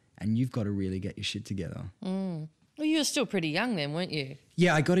life. And you've got to really get your shit together. Well, you were still pretty young then, weren't you?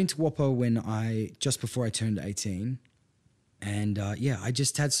 Yeah, I got into WAPA just before I turned 18. And I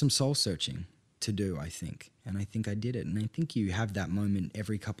just had some soul searching to do, I think. And I think I did it. And I think you have that moment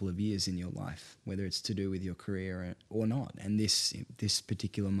every couple of years in your life, whether it's to do with your career or not. And this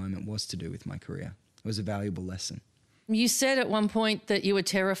particular moment was to do with my career. It was a valuable lesson. You said at one point that you were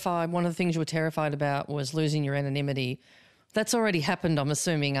terrified. One of the things you were terrified about was losing your anonymity. That's already happened, I'm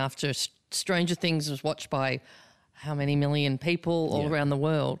assuming, after Stranger Things was watched by how many million people all around the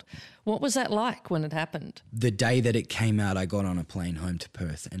world. What was that like when it happened? The day that it came out, I got on a plane home to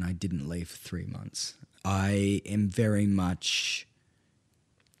Perth and I didn't leave for 3 months. I am very much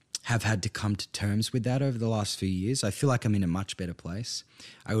have had to come to terms with that over the last few years. I feel like I'm in a much better place.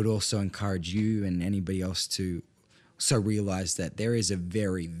 I would also encourage you and anybody else to also realize that there is a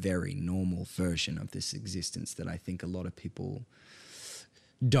very, very normal version of this existence that I think a lot of people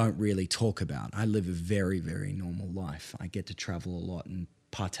don't really talk about. I live a very, very normal life. I get to travel a lot and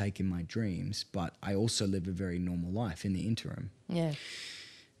partake in my dreams, but I also live a very normal life in the interim. Yeah.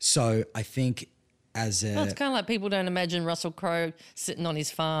 So I think it's kind of like people don't imagine Russell Crowe sitting on his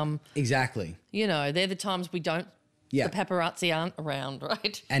farm. Exactly. You know, they're the times we don't, the paparazzi aren't around,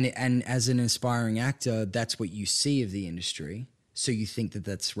 right? And as an aspiring actor, that's what you see of the industry. So you think that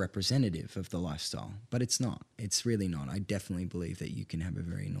that's representative of the lifestyle, but it's not. It's really not. I definitely believe that you can have a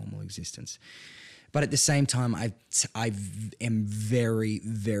very normal existence. But at the same time, I am very,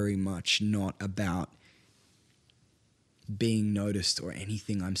 very much not about being noticed or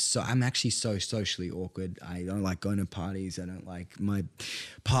anything. I'm actually so socially awkward. I don't like going to parties. I don't like, my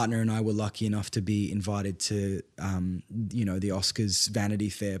partner and I were lucky enough to be invited to, the Oscars Vanity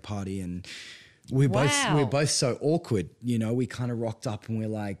Fair party, and we're both so awkward. We kind of rocked up and we're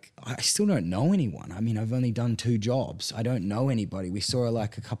like, I still don't know anyone. I mean, I've only done 2 jobs. I don't know anybody. We saw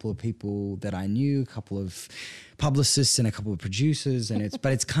like a couple of people that I knew, a couple of publicists and a couple of producers, and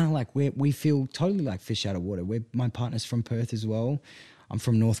it's kind of like we feel totally like fish out of water. My partner's from Perth as well. I'm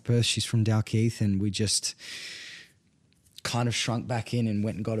from North Perth. She's from Dalkeith, and we just kind of shrunk back in and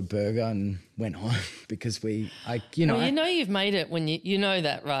went and got a burger and went home because you've made it when you know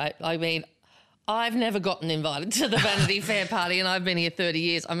that, right? I mean, I've never gotten invited to the Vanity Fair party, and I've been here 30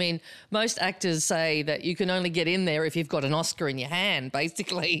 years. I mean, most actors say that you can only get in there if you've got an Oscar in your hand,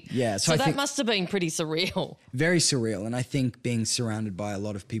 basically. Yeah. So that must have been pretty surreal. Very surreal. And I think being surrounded by a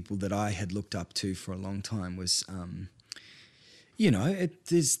lot of people that I had looked up to for a long time was,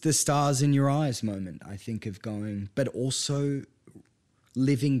 it is the stars in your eyes moment, I think, of going, but also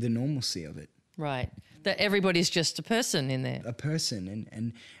living the normalcy of it. Right. That everybody's just a person in there. A person.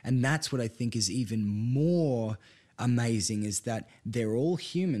 And that's what I think is even more amazing, is that they're all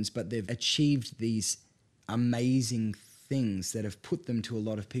humans, but they've achieved these amazing things that have put them to a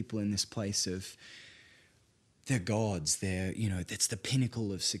lot of people in this place of they're gods. That's the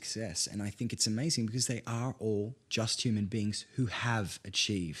pinnacle of success. And I think it's amazing because they are all just human beings who have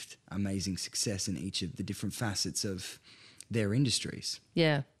achieved amazing success in each of the different facets of their industries.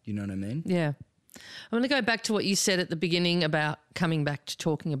 Yeah. You know what I mean? Yeah. I'm going to go back to what you said at the beginning about coming back to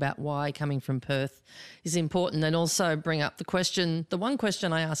talking about why coming from Perth is important, and also bring up the one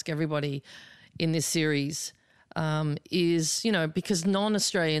question I ask everybody in this series is, because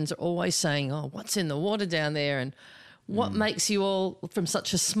non-Australians are always saying, oh, what's in the water down there, and what makes you all from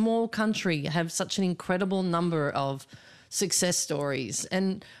such a small country have such an incredible number of success stories.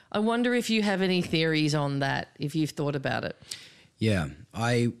 And I wonder if you have any theories on that, if you've thought about it. Yeah,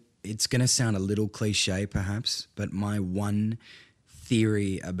 it's going to sound a little cliche perhaps, but my one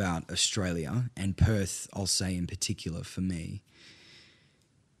theory about Australia, and Perth, I'll say in particular for me,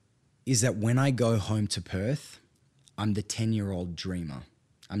 is that when I go home to Perth, I'm the 10-year-old dreamer.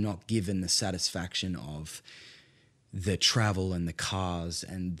 I'm not given the satisfaction of the travel and the cars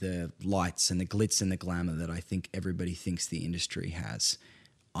and the lights and the glitz and the glamour that I think everybody thinks the industry has.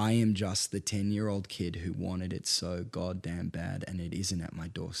 I am just the 10-year-old kid who wanted it so goddamn bad, and it isn't at my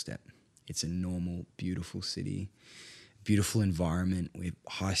doorstep. It's a normal, beautiful city, beautiful environment. We have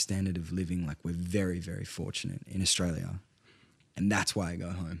high standard of living. Like, we're very, very fortunate in Australia. And that's why I go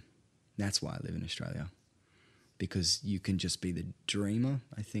home. That's why I live in Australia. Because you can just be the dreamer,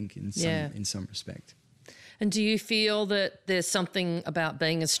 I think, in some respect. And do you feel that there's something about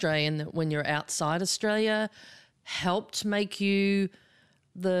being Australian that when you're outside Australia helped make you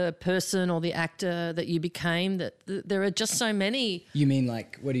the person or the actor that you became, that there are just so many? You mean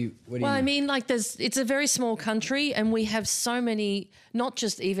like, what do you mean? I mean, like, it's a very small country, and we have so many, not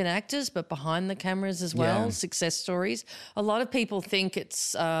just even actors, but behind the cameras as well, success stories. A lot of people think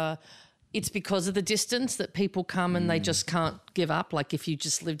it's because of the distance that people come and they just can't give up. Like, if you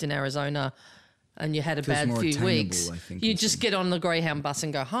just lived in Arizona and you had a bad few weeks, you just get on the Greyhound bus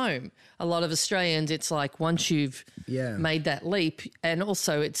and go home. A lot of Australians, it's like once you've made that leap, and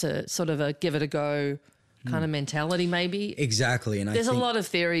also it's a sort of a give it a go kind of mentality maybe. Exactly. And there's a lot of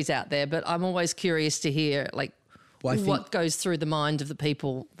theories out there, but I'm always curious to hear what goes through the mind of the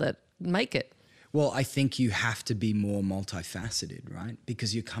people that make it. Well, I think you have to be more multifaceted, right?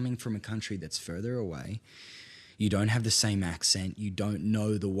 Because you're coming from a country that's further away. You don't have the same accent. You don't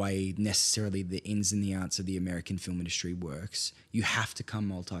know the way necessarily the ins and the outs of the American film industry works. You have to come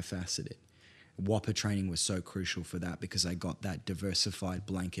multifaceted. Whopper training was so crucial for that because I got that diversified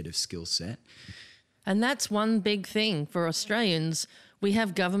blanket of skill set. And that's one big thing for Australians. We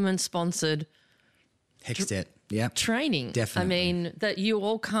have government-sponsored training. Definitely. I mean, that you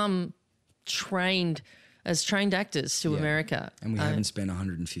all come trained actors to America. And we haven't spent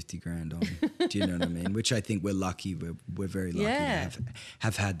 150 grand on, do you know what I mean? Which I think we're lucky. We're very lucky to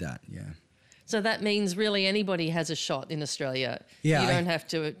have had that, So that means really anybody has a shot in Australia. Yeah. You don't have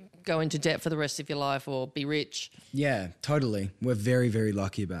to go into debt for the rest of your life or be rich. Yeah, totally. We're very, very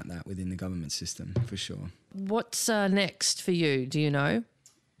lucky about that within the government system, for sure. What's next for you, do you know?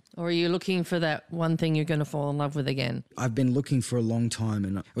 Or are you looking for that one thing you're going to fall in love with again? I've been looking for a long time,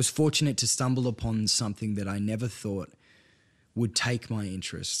 and I was fortunate to stumble upon something that I never thought would take my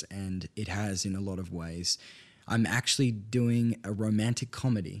interest, and it has in a lot of ways. I'm actually doing a romantic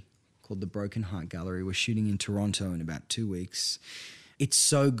comedy called The Broken Heart Gallery. We're shooting in Toronto in about 2 weeks. It's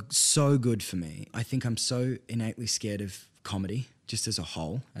so good for me. I think I'm so innately scared of comedy, just as a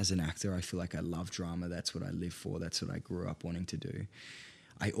whole. As an actor, I feel like I love drama. That's what I live for. That's what I grew up wanting to do.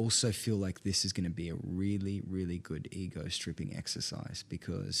 I also feel like this is going to be a really, really good ego-stripping exercise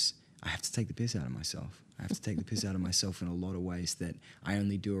because I have to take the piss out of myself. I have to take the piss out of myself in a lot of ways that I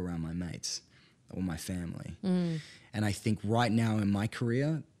only do around my mates or my family. And I think right now in my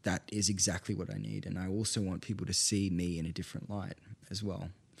career, that is exactly what I need. And I also want people to see me in a different light as well,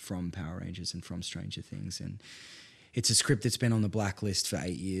 from Power Rangers and from Stranger Things. And it's a script that's been on the blacklist for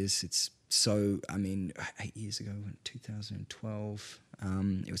 8 years. It's 8 years ago, 2012.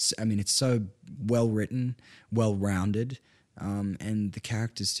 It's so well written, well rounded. And the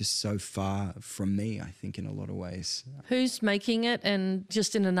character's just so far from me, I think, in a lot of ways. Who's making it? And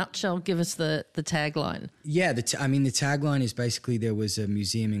just in a nutshell, give us the tagline. Yeah, the tagline is basically there was a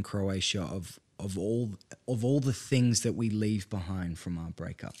museum in Croatia of all the things that we leave behind from our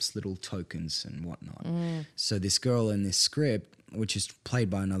breakups, little tokens and whatnot. So this girl in this script, which is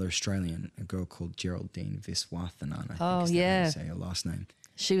played by another Australian, a girl called Geraldine Viswanath, I think is how you say her last name.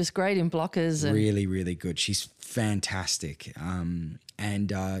 She was great in Blockers. Really, really good. She's fantastic.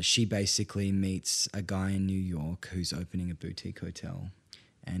 And she basically meets a guy in New York who's opening a boutique hotel.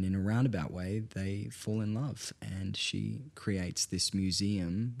 And in a roundabout way, they fall in love. And she creates this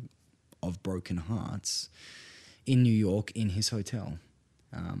museum of broken hearts in New York in his hotel.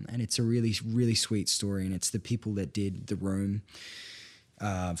 And it's a really, really sweet story. And it's the people that did The Room,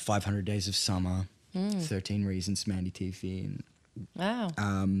 500 Days of Summer, 13 Reasons, Mandy TV, and wow.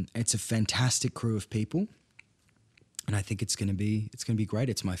 It's a fantastic crew of people, and I think it's going to be great.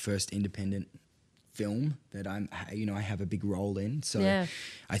 It's my first independent film that I have a big role in. So yeah.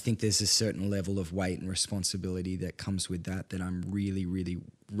 I think there's a certain level of weight and responsibility that comes with that I'm really, really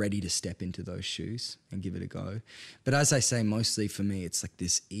ready to step into those shoes and give it a go. But as I say, mostly for me, it's like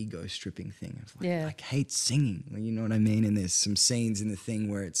this ego stripping thing of I hate singing. You know what I mean? And there's some scenes in the thing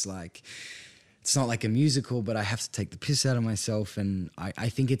where it's like, it's not like a musical, but I have to take the piss out of myself, and I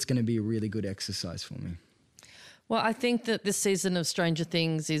think it's going to be a really good exercise for me. Well, I think that this season of Stranger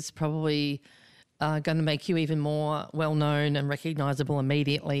Things is probably going to make you even more well-known and recognisable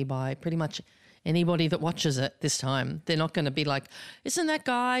immediately by pretty much anybody that watches it this time. They're not going to be like, isn't that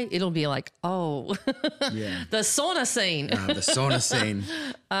guy? It'll be like, oh, yeah. The sauna scene. The sauna scene.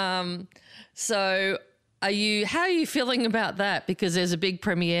 So... how are you feeling about that? Because there's a big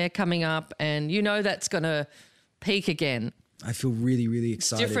premiere coming up and that's going to peak again. I feel really, really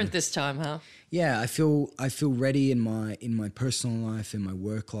excited. It's different this time, huh? Yeah, I feel ready in my personal life, in my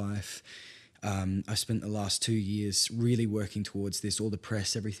work life. I've spent the last 2 years really working towards this, all the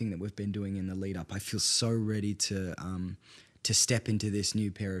press, everything that we've been doing in the lead up. I feel so ready to step into this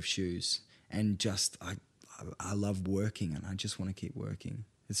new pair of shoes, and just I love working, and I just want to keep working.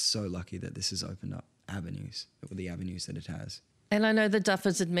 It's so lucky that this has opened up the avenues that it has. And I know the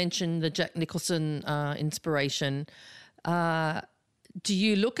Duffers had mentioned the Jack Nicholson inspiration. Do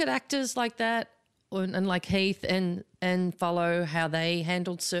you look at actors like that and like Heath and follow how they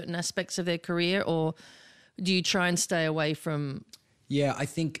handled certain aspects of their career, or do you try and stay away from? Yeah, I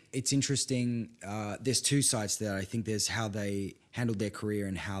think it's interesting. There's two sides to that. I think there's how they handled their career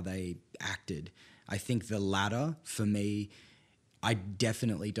and how they acted. I think the latter, for me, I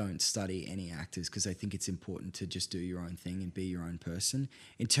definitely don't study any actors because I think it's important to just do your own thing and be your own person.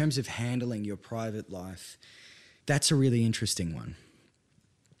 In terms of handling your private life, that's a really interesting one.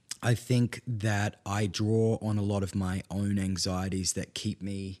 I think that I draw on a lot of my own anxieties that keep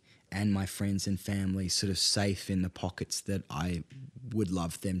me and my friends and family sort of safe in the pockets that I would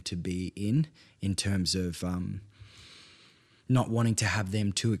love them to be in terms of not wanting to have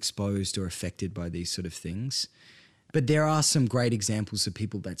them too exposed or affected by these sort of things. But there are some great examples of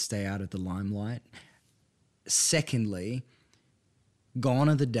people that stay out of the limelight. Secondly, gone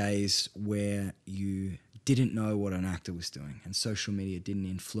are the days where you didn't know what an actor was doing and social media didn't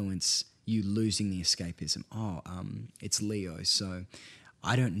influence you losing the escapism. It's Leo, so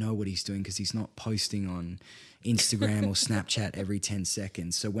I don't know what he's doing because he's not posting on Instagram or Snapchat every 10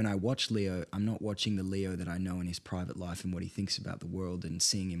 seconds. So when I watch Leo, I'm not watching the Leo that I know in his private life and what he thinks about the world and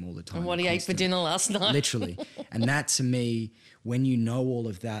seeing him all the time. And what he ate for dinner last night. Literally. And that, to me, when you know all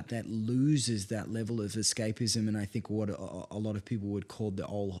of that, that loses that level of escapism, and I think what a lot of people would call the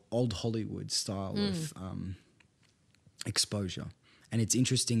old Hollywood style of exposure. And it's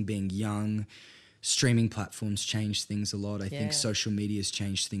interesting being young. Streaming platforms change things a lot. I think social media's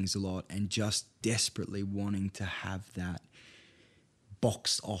changed things a lot, and just desperately wanting to have that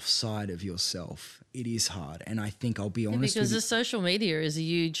boxed off side of yourself. It is hard. And I think I'll be honest because with you. the social media is a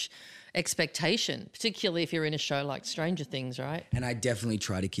huge expectation, particularly if you're in a show like Stranger Things, right? And I definitely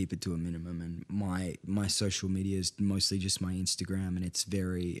try to keep it to a minimum. And my social media is mostly just my Instagram, and it's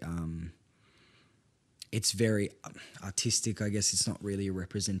very artistic. I guess it's not really a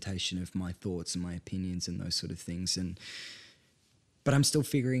representation of my thoughts and my opinions and those sort of things. But I'm still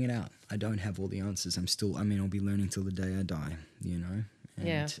figuring it out. I don't have all the answers. I'll be learning till the day I die, you know? And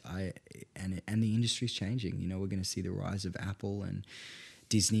yeah. And the industry's changing. You know, we're going to see the rise of Apple and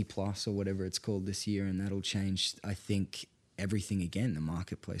Disney Plus or whatever it's called this year, and that'll change, I think, everything again. The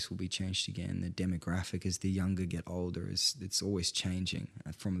marketplace will be changed again. The demographic as the younger get older, it's always changing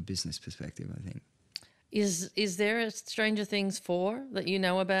from a business perspective, I think. Is there a Stranger Things 4 that you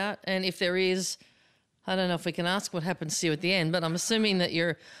know about? And if there is, I don't know if we can ask what happens to you at the end, but I'm assuming that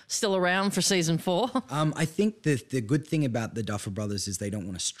you're still around for season 4. I think the good thing about the Duffer Brothers is they don't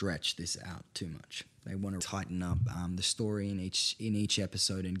want to stretch this out too much. They want to tighten up the story in each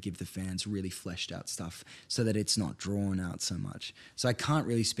episode and give the fans really fleshed out stuff so that it's not drawn out so much. So I can't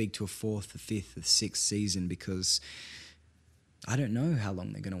really speak to a 4th, a 5th, a 6th season because I don't know how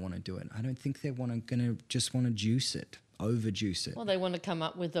long they're going to want to do it. I don't think they're going to just want to overjuice it. Well, they want to come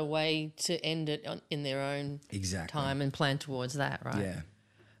up with a way to end it in their own time and plan towards that, right? Yeah.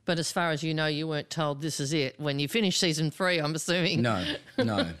 But as far as you know, you weren't told this is it when you finish season 3, I'm assuming. No.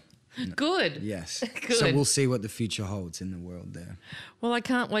 Good. Yes. Good. So we'll see what the future holds in the world there. Well, I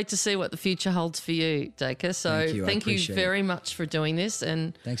can't wait to see what the future holds for you, Dacre. So thank you very much for doing this.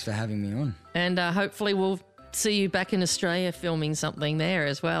 And thanks for having me on. And hopefully we'll see you back in Australia filming something there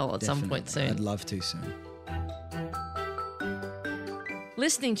as well at some point soon. I'd love to soon.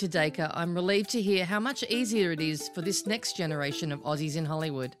 Listening to Dacre, I'm relieved to hear how much easier it is for this next generation of Aussies in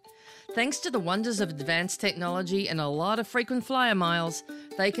Hollywood. Thanks to the wonders of advanced technology and a lot of frequent flyer miles,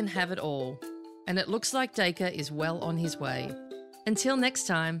 they can have it all. And it looks like Dacre is well on his way. Until next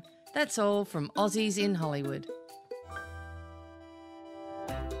time, that's all from Aussies in Hollywood.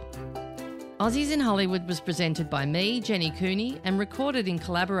 Aussies in Hollywood was presented by me, Jenny Cooney, and recorded in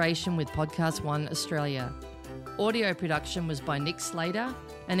collaboration with Podcast One Australia. Audio production was by Nick Slater,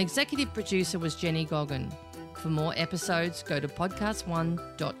 and executive producer was Jenny Goggin. For more episodes, go to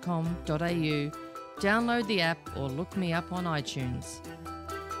podcastone.com.au, download the app or look me up on iTunes.